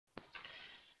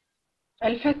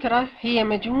الفترة هي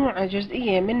مجموعة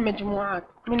جزئية من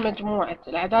مجموعة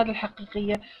الأعداد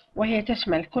الحقيقية، وهي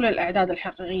تشمل كل الأعداد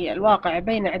الحقيقية الواقعة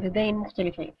بين عددين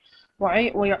مختلفين،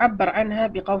 ويعبر عنها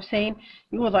بقوسين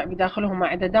يوضع بداخلهما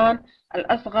عددان.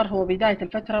 الأصغر هو بداية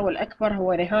الفترة، والأكبر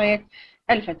هو نهاية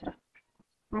الفترة.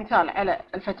 مثال على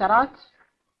الفترات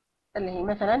اللي هي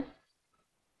مثلا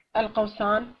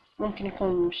القوسان ممكن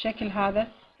يكون بالشكل هذا.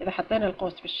 إذا حطينا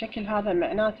القوس بالشكل هذا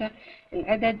معناته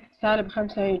العدد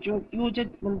 -5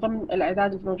 يوجد من ضمن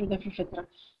الأعداد الموجودة في الفترة،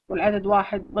 والعدد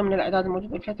 1 ضمن الأعداد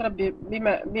الموجودة في الفترة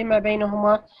بما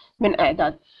بينهما من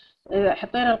أعداد. إذا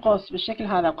حطينا القوس بالشكل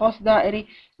هذا قوس دائري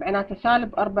معناته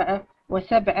 -4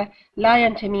 و7 لا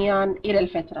ينتميان إلى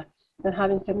الفترة، إذن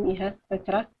هذه نسميها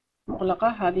فترة مغلقة.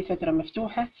 هذه فترة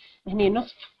مفتوحة، هني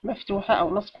نصف مفتوحة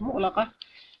أو نصف مغلقة.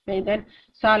 فإذا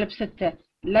 -6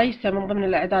 ليس من ضمن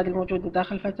الأعداد الموجودة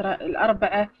داخل الفترة.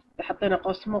 الأربعة إذا حطينا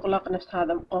قوس مغلق نفس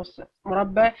هذا قوس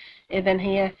مربع، إذا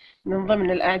هي من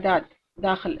ضمن الأعداد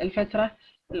داخل الفترة.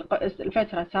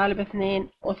 الفترة -2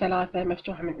 و3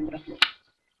 مفتوحة من عند الاثنين.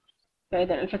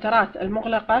 فإذا الفترات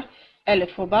المغلقة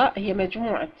ألف وباء هي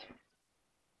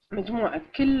مجموعة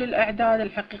كل الأعداد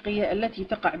الحقيقية التي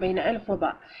تقع بين ألف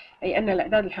وباء، أي أن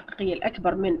الأعداد الحقيقية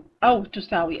الأكبر من أو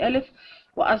تساوي ألف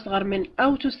وأصغر من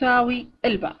أو تساوي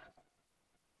الباء.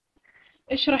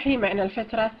 اشرحي معنى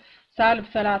الفترة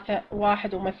 -3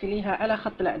 و1 ومثليها على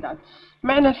خط الأعداد.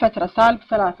 معنى الفترة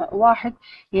 -3 و1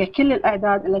 هي كل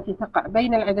الأعداد التي تقع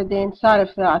بين العددين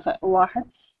 -3 و1.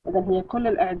 إذا هي كل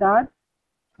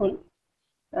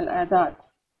الأعداد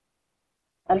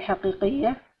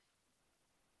الحقيقية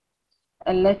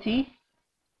التي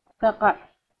تقع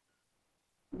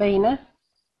بين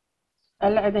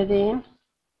العددين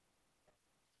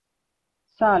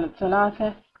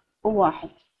 -3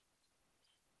 و1.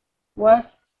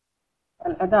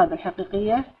 والأعداد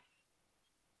الحقيقية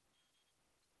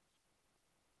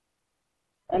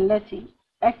التي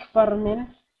أكبر من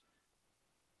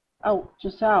أو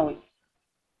تساوي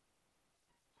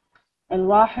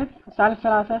الواحد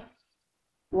 -3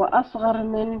 وأصغر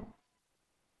من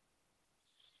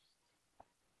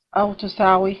أو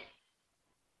تساوي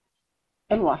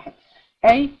الواحد.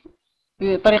 أي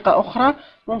بطريقة أخرى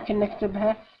ممكن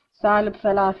نكتبها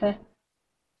 -3.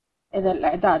 إذا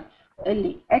الأعداد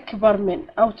اللي أكبر من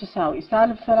أو تساوي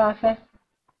 -3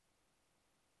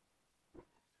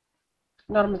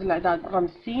 نرمز الأعداد رمز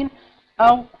س،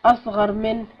 أو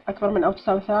أكبر من أو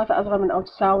تساوي 3 أصغر من أو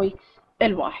تساوي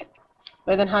الواحد.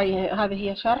 فإذا هذه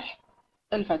هي شرح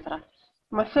الفترة.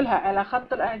 نمثلها على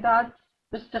خط الأعداد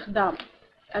باستخدام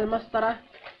المسطرة.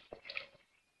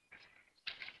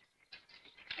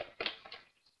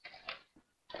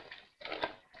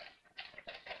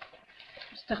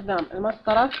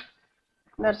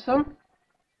 نرسم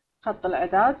خط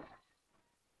الأعداد.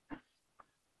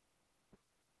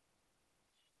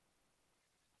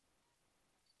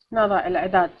 نضع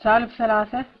الأعداد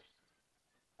 -3،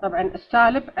 طبعا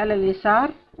السالب على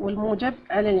اليسار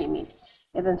والموجب على اليمين،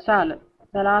 إذا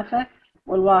 -3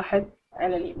 والواحد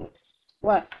على اليمين.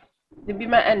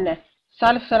 وبما أن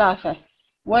 -3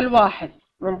 والواحد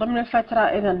من ضمن الفترة،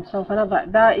 إذا سوف نضع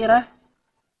دائرة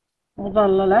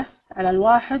مظللة على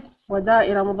الواحد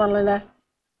ودائرة مظللة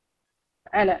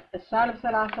على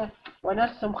 -3،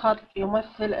 ونرسم خط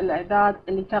يمثل الأعداد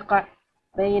اللي تقع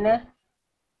بين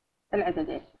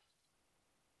العددين.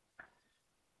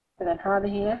 إذا هذه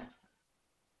هي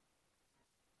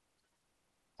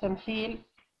تمثيل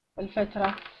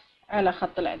الفترة على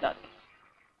خط الأعداد.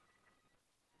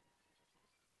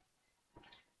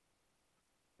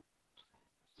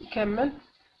 نكمل.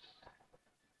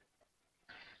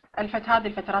 هذه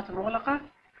الفترات المغلقة.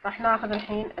 راح ناخذ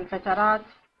الحين الفترات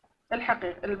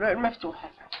المفتوحة.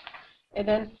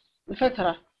 إذا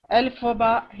الفترة ألف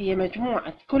وباء هي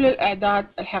مجموعة كل الأعداد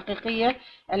الحقيقية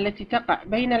التي تقع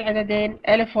بين العددين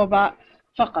ألف وباء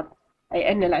فقط،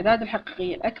 أي أن الأعداد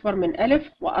الحقيقية أكبر من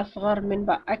ألف وأصغر من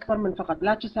باء. أكبر من فقط،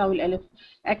 لا تساوي الألف،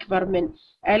 أكبر من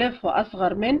ألف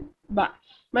وأصغر من باء.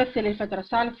 مثل الفترة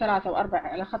 -3 و4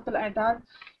 على خط الأعداد.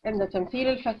 عند تمثيل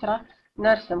الفترة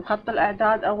نرسم خط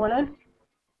الأعداد أولا،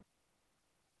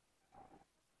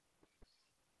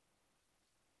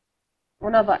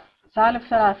 ونضع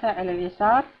 -3 على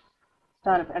اليسار،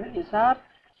 سالب على اليسار،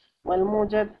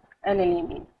 والموجب على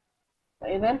اليمين.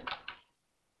 فإذا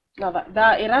نضع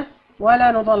دائرة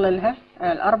ولا نظللها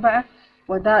على الأربعة،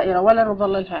 ودائرة ولا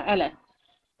نظللها على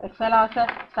الثلاثة،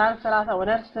 -3،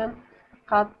 ونرسم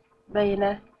خط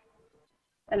بين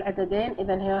العددين.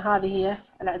 إذا هذه هي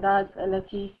الأعداد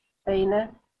التي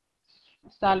بين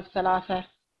 -3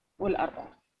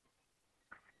 والأربعة.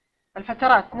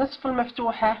 الفترات نصف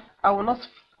المفتوحة أو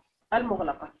نصف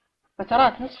المغلقة.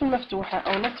 فترات نصف المفتوحة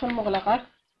أو نصف المغلقة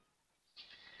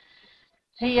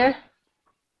هي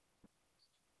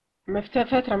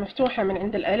فترة مفتوحة من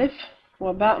عند الألف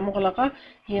وباء مغلقة،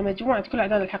 هي مجموعة كل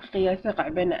الأعداد الحقيقية التي تقع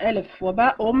بين ألف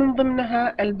وباء ومن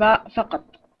ضمنها الباء فقط.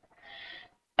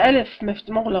 ألف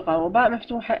مغلقة وباء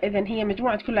مفتوحة، إذن هي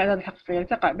مجموعة كل الأعداد الحقيقية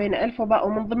التي تقع بين ألف وباء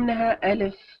ومن ضمنها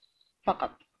ألف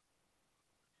فقط.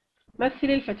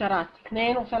 مثلي الفترات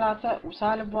 2 و3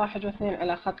 وسالب 1 و2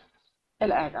 على خط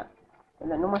الأعداد.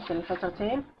 إذا نمثل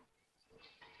الفترتين.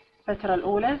 الفترة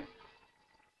الأولى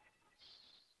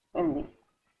عندي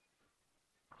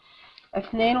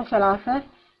 2 و3،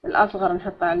 الأصغر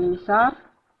نحطه على اليسار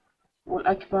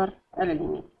والأكبر على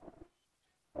اليمين.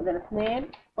 إذا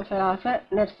 2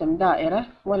 و3 نرسم دائرة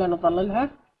ولا نظللها.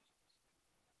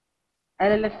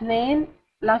 على الاثنين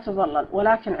لا تظلل،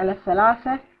 ولكن على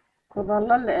الثلاثة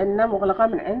تظلل لأنها مغلقة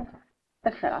من عند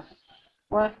الثلاثة،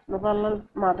 ونظلل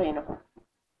ما بينهم.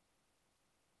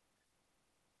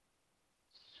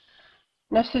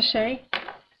 نفس الشيء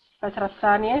الفترة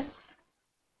الثانية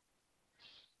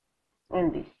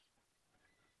عندي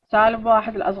سالب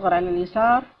 1، الأصغر على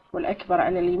اليسار والأكبر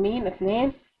على اليمين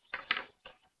 2،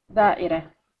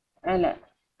 دائرة على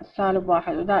السالب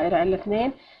 1 ودائرة على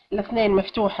الاثنين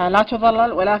مفتوحة لا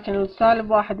تظلل، ولكن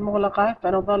السالب 1 مغلقة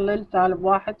فنظلل سالب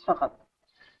 1 فقط،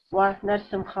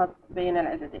 ونرسم خط بين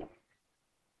العددين.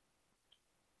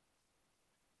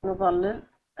 نظلل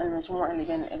المجموع اللي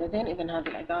بين العددين. إذن هذه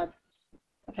الأعداد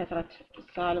فترة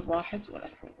السالب 1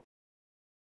 والاثنين.